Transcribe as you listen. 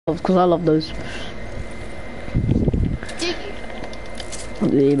because I love those. Do you?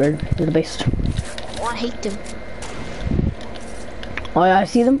 Yeah, bro, they're the best. Oh, I hate them. Oh yeah, I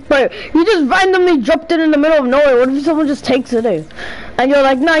see them. Bro, you just randomly dropped it in the middle of nowhere. What if someone just takes it, eh? And you're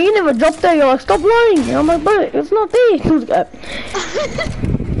like, nah, you never dropped it. You're like, stop lying. And I'm like, bro, it's not there.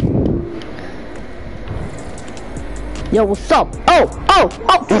 Yo, what's up? Oh!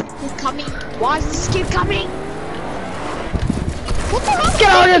 He's coming. Why is this kid coming? What the hell? Get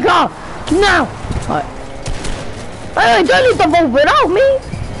out of your car! Now! Alright. Hey, don't need to vote without me!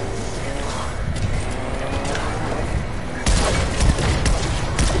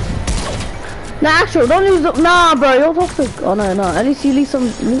 Nah, actually, don't use the... Nah, bro, you're toxic. Oh, no. At least you leave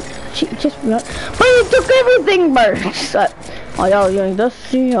some... Just... But you took everything, bro! Oh, yo, you want this?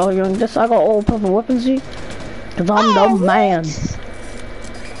 See? Oh, you want this? I got all purple weapons, see? Cause I'm the man.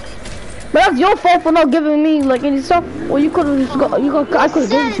 But that's your fault for not giving me like any stuff. Well, you could have just got. I could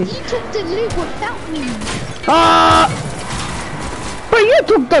have given it to you. You took the loot without me. But you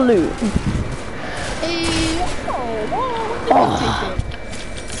took the loot. Oh.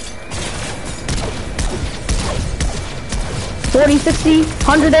 40, 60,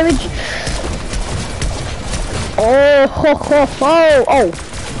 100 damage. Oh.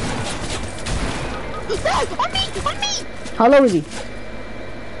 No, on me! How low is he?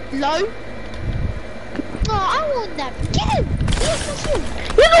 Low? Oh, I want that. Get him! Yes, him.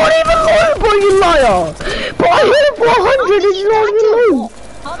 You're not even low, bro, you liar! But I hit him for 100 and you're not even low.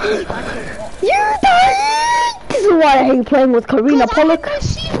 You died! This is why I hate playing with Karina, pollock.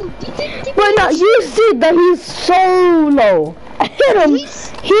 But now, you said that he's so low. I hit him,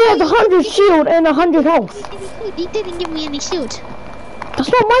 he has 100 shield and 100 health. He didn't give me any shield. That's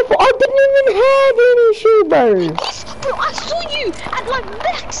not my fault. I didn't even have any shield, bro. Yes, bro, I saw you at like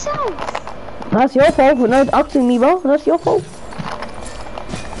max health. That's your fault for not asking me, bro. That's your fault.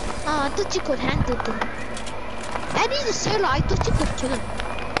 I thought you could handle them. And he's a solo, I thought you could kill him.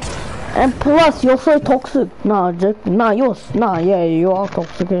 And plus, you're so toxic. Nah, Jake. Nah, you are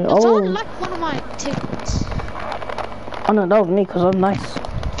toxic. It's all like one of my tickets. Oh no, that was me, because I'm nice.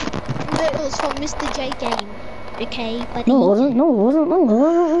 No, it was for Mr. J game. Okay, buddy. No, it wasn't.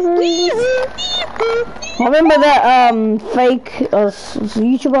 I remember that fake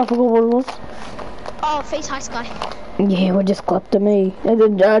YouTuber, I forgot what it was. Oh, Face High Sky. Yeah, we just clapped to me. And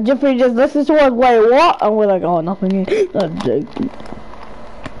then Jeffrey just listens to us, wait, what? And we're like, oh, nothing.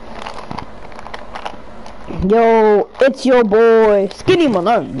 Yo, it's your boy, Skinny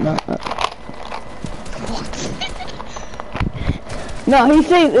Malone. No, he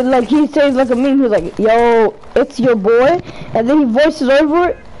says like a meme. Who's like, yo, it's your boy, and then he voices over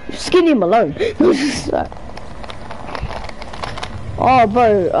it, Skinny Malone. Oh,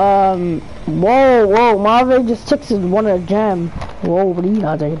 bro, whoa, Marvin just texted one of the jam. Whoa, what are you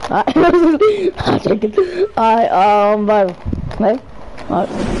not taking? I'm taking. Bro, hey,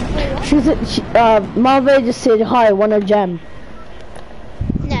 Marvin just said hi, one of jam.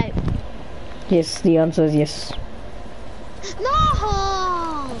 No. Yes, the answer is yes. No!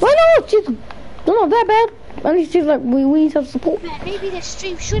 Why not? She's not that bad. At least she's like, we need some support. Maybe the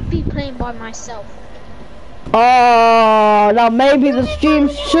stream should be playing by myself. Oh, now maybe the stream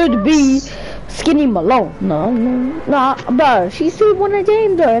should be Skinny Malone. Nah, bro, she said want a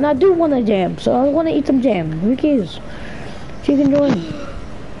jam though, and I do want a jam, so I want to eat some jam. Who cares? She can join.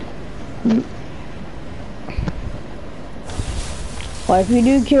 Well, if we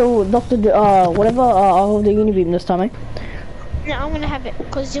do kill Dr. Whatever, I'll hold the Unibeam this time, eh? No, I'm gonna have it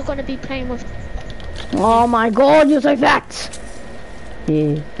because you're gonna be playing with. Oh my God, you're so fat.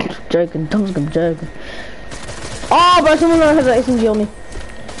 Yeah, joking. I'm joking. Oh, but someone has an SMG on me.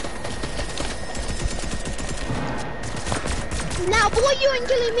 Now, boy, you ain't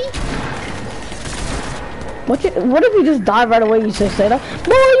killing me. What if you just die right away? You say that.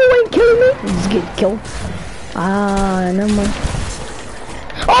 Boy, you ain't killing me. You just get killed. Ah, never mind.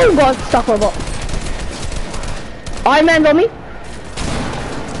 Oh God, stuck robot. Iron Man's on me.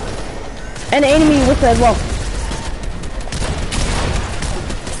 And the enemy with it as well.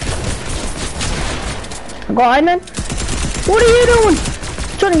 I got Iron Man. What are you doing?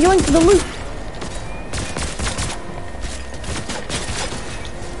 Trying to yoink to the loot.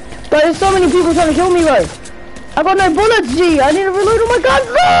 But there's so many people trying to kill me, bro. I got no bullets, G. I need to reload. Oh my God,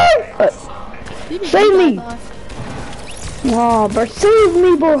 no! Save me. Oh, bro, save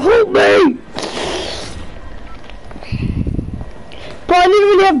me, bro. Help me. Bro, I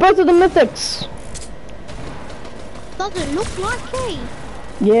literally have both of the mythics. Doesn't look like A.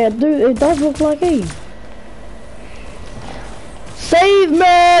 Yeah, dude, it does look like A. Save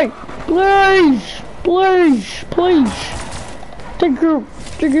me! Please! Please! Please! Thank you.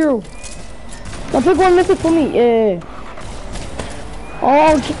 extra gear. Now pick one mythic for me. Yeah.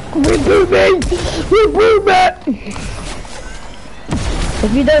 Oh, reboot me! Reboot me!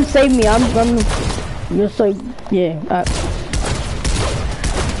 If you don't save me, I'm gonna. You're so. Yeah.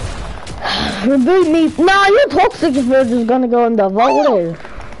 Reboot me. Nah, you're toxic if you're just gonna go in the vault.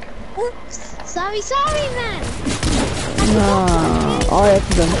 Oops. Sorry, man. Nah. Alright,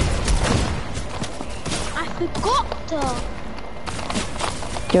 then. I forgot to.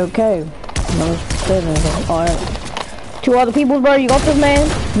 You okay? No, alright. 2 other people, bro. You got this, man?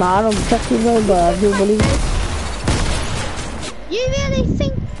 Nah, I don't trust you, bro, but I do believe. You really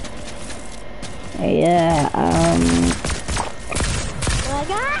think? Yeah.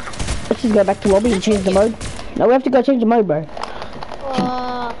 Let's just go back to lobby and change the mode. No, we have to go change the mode, bro.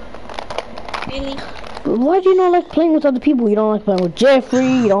 Really? Why do you not like playing with other people? You don't like playing with Jeffrey,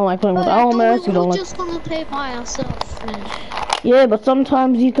 you don't like playing with Almas, you don't like... We're just gonna play by ourselves, man. Yeah, but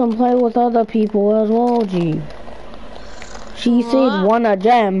sometimes you can play with other people as well, G. She said wanna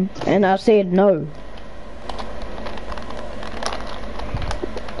jam, and I said no.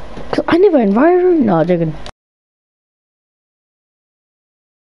 I never invited her? No, joking.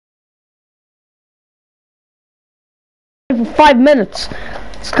 For 5 minutes.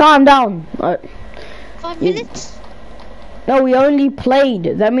 Just calm down. 5 minutes? No, we only played.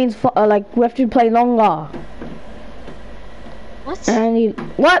 That means like we have to play longer. What? And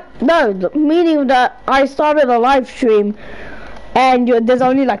what? No, the meaning that I started a live stream, and there's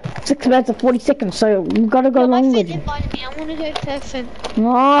only like 6 minutes and 40 seconds, so you gotta go longer. My friend invited me. I wanna go to her friend.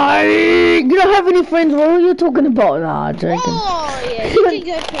 No, you don't have any friends. What are you talking about? Nah, joking. Oh yeah, you can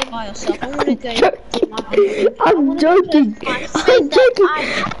go play by yourself. I wanna go. I'm joking. I'm joking.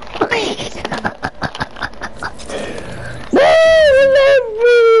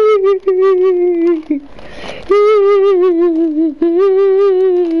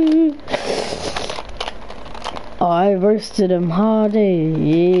 I roasted him hard,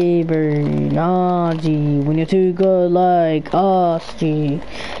 yeah, nah, G. When you're too good like us, G.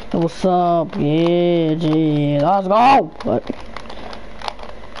 What's up, yeah, G. Let's go. But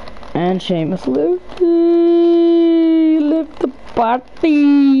and Seamus left the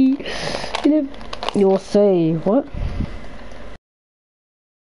party. You'll say what?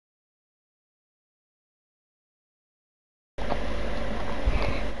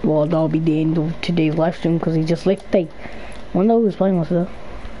 Well, that'll be the end of today's live stream because he just left. I wonder who's playing with though.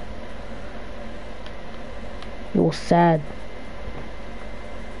 You're sad.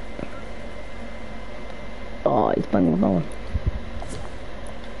 Oh, he's playing with no one.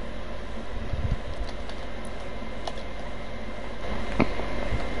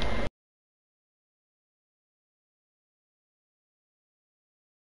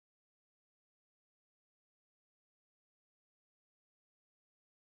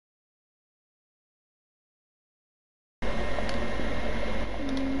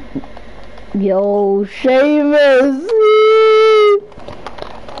 Yo, Seamus!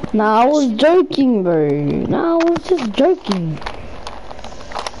 Nah, I was joking, bro. Nah, I was just joking.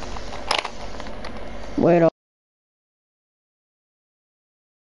 Wait up.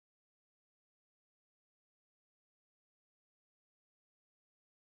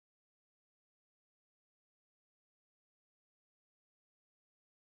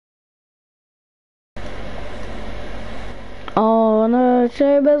 Oh no,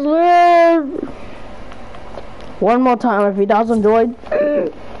 Seamus left! One more time, if he doesn't join,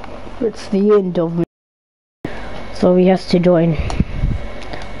 it's the end of me. So he has to join.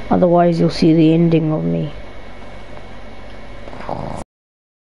 Otherwise, you'll see the ending of me.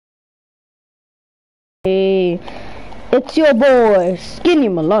 Hey, it's your boy, Skinny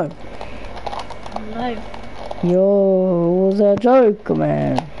Malone. No. Yo, it was a joke,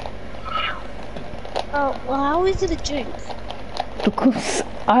 man. Oh, well, how is it a joke? Because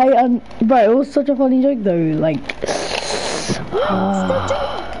bro, it was such a funny joke though, like... What's the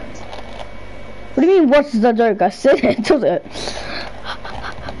joke? What do you mean, what's the joke? I said it, told it.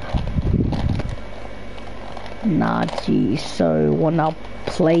 Nah, gee, so wanna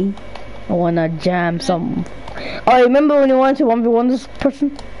play? I wanna jam some... Oh, remember when you wanted to 1v1 this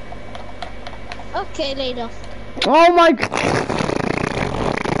person? Okay, later. Oh my...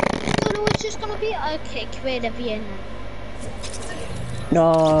 So it's just gonna be... Okay, create a VN.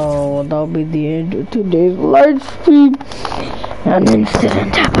 No, that'll be the end of today's live stream. An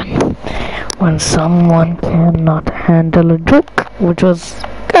incident happened when someone cannot handle a joke, which was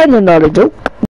kinda not a joke.